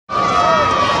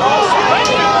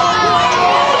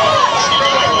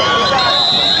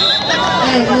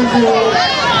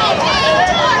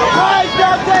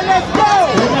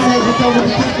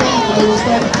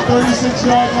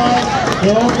36-yard line.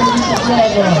 Their own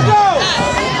 36-yard line.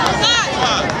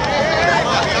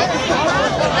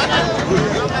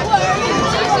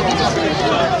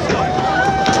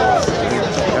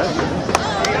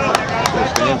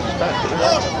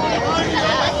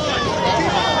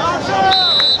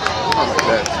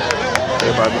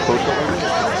 Everybody close up?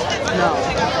 No.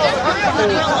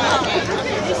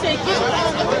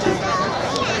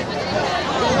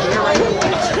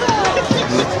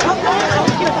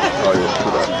 Oh yeah,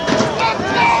 true that.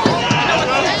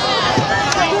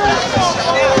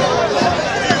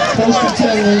 First and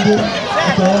 10, Linden,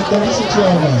 at their own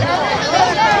 36-yard line.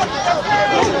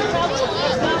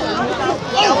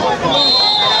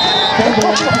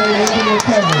 Fumble, Linden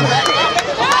recovers.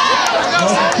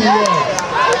 Loss of 2 yards.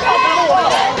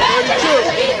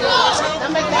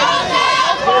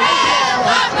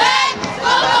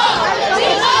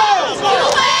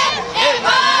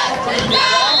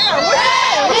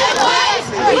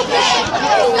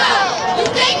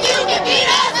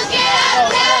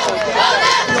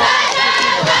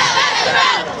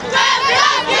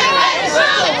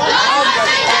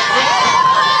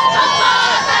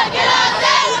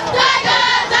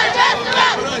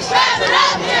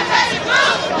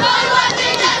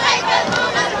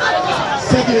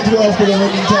 Second and 12 for the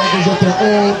Linden Tigers at their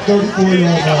own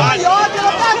 34-yard line.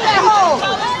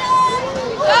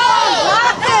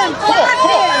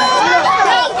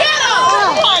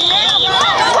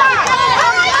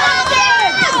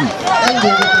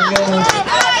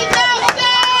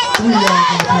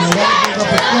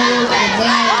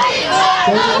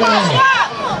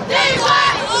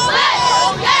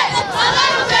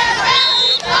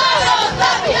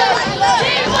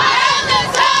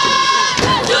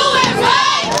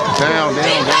 Down.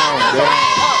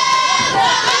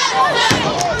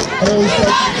 Early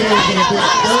start to the game is going to be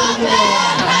early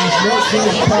on. This North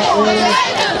Jersey Park area.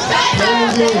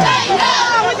 Players in.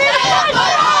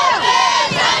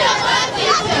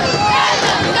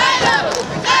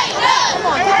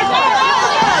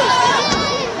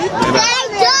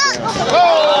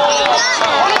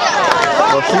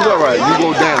 Well, she's all right. You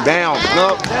go down,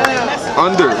 up,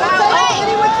 under,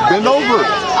 bend over.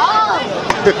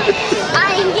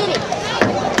 I didn't get it.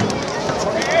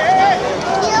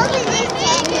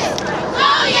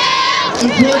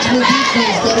 Encouragement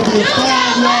defense, that'll be a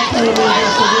 5-yard penalty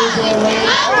against the Roselle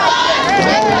Rams. And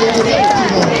that will give it up to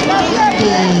the Linden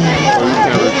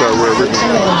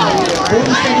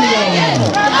 47-yard line.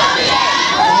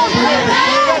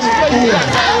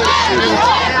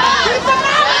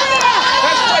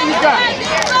 That's what you got.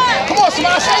 Come on,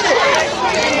 somebody say it.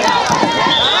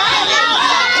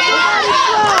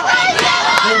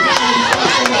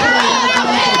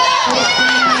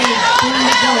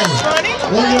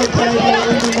 One-yard penalty by the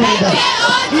Linden running back.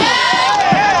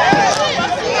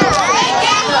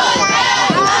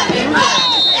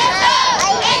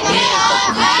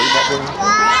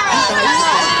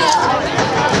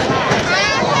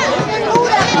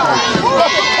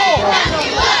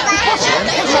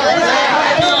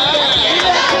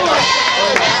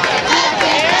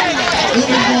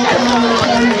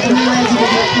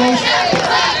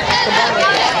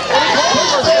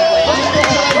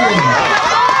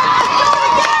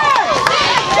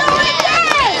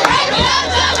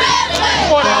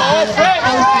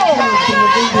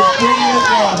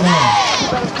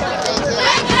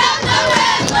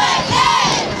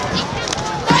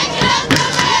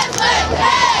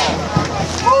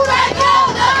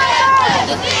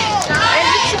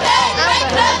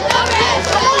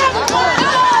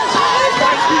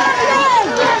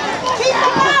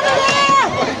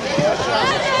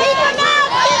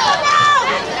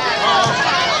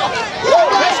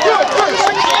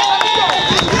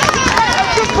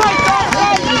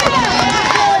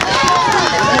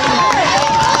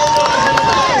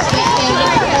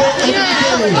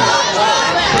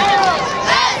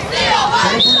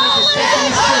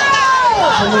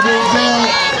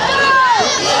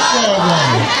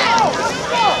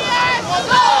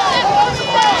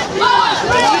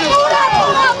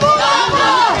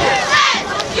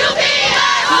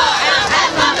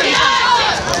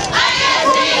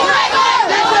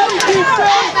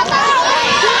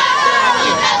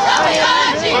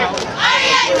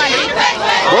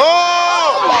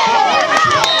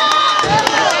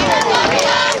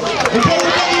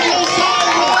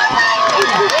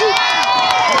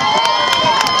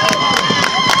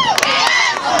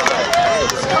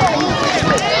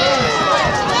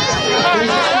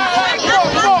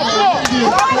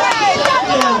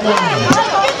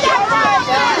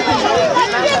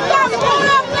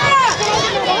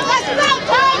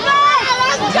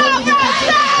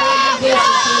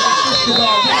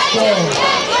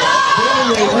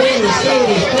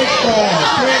 Savers, first ball,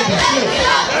 Kansas 6.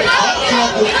 Hot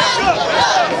chocolate.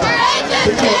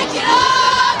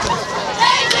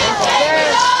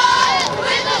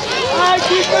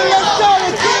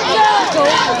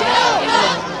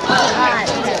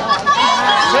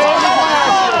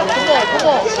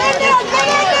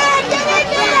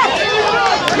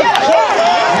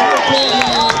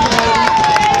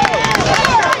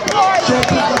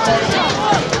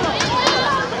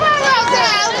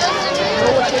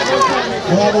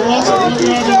 We'll have a loss of 1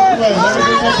 yard in play. That will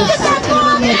bring up the second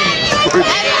and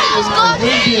 11.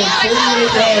 Linden,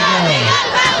 48-yard line.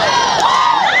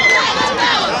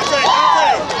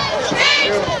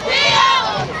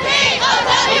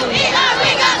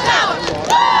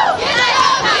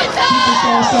 Keep us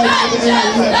on site for the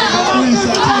air. We have the police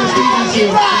at Tina Stevenson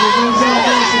and the Roselle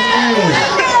Mason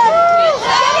area.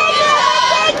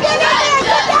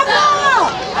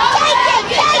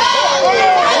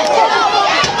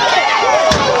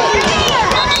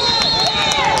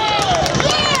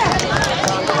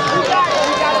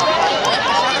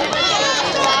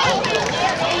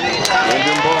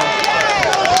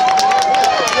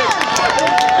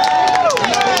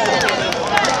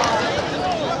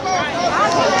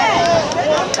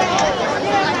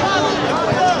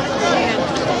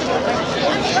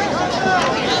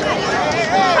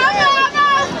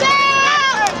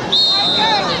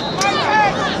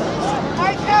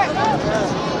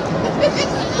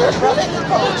 Brother,